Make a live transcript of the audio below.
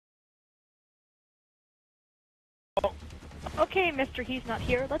Okay, Mr. He's Not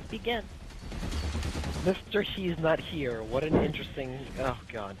Here, let's begin. Mr. He's Not Here. What an interesting... Oh,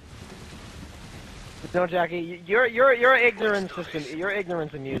 God. No, Jackie, your ignorance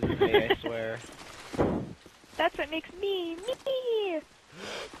amuses me, I swear. That's what makes me.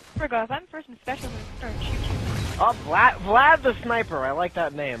 Forgot, if I'm first and special, I'm gonna start shooting. Oh, Vlad the Sniper. I like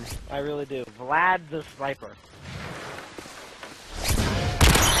that name. I really do. Vlad the Sniper.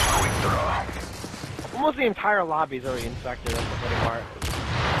 Almost the entire lobby's already infected. That's the funny part.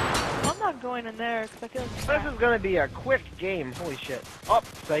 I'm not going in there because I feel like This is gonna be a quick game. Holy shit. Oh,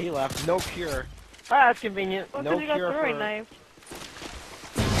 so he left. No cure. Ah, that's convenient. Well, no he got cure throwing for... knifed.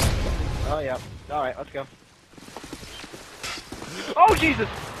 Oh, yeah. Alright, let's go. Oh, Jesus!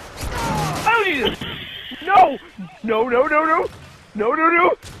 Oh, Jesus! No! No, no, no, no! No, no,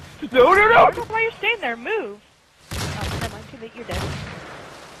 no! No, no, no! Why are you staying there? Move! Oh, never mind. Too late. You're dead.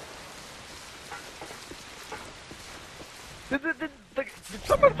 Did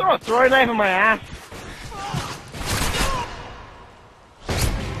someone throw a throwing knife in my ass?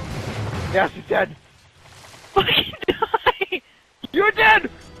 Yes, he's dead. Fucking die! You're dead!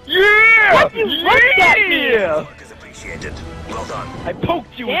 Yeah! What you looked at me? Work is appreciated. Well done. I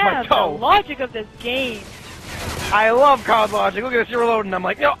poked you Damn, with my toe. the logic of this game. I love card logic. Look at this, you're reloading. I'm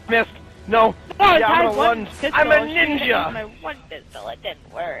like, no, missed. No. Oh, Yeah, I I'm had a one one. pistol. I'm a I should've used ninja. my one pistol. It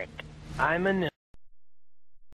didn't work. I'm a ninja.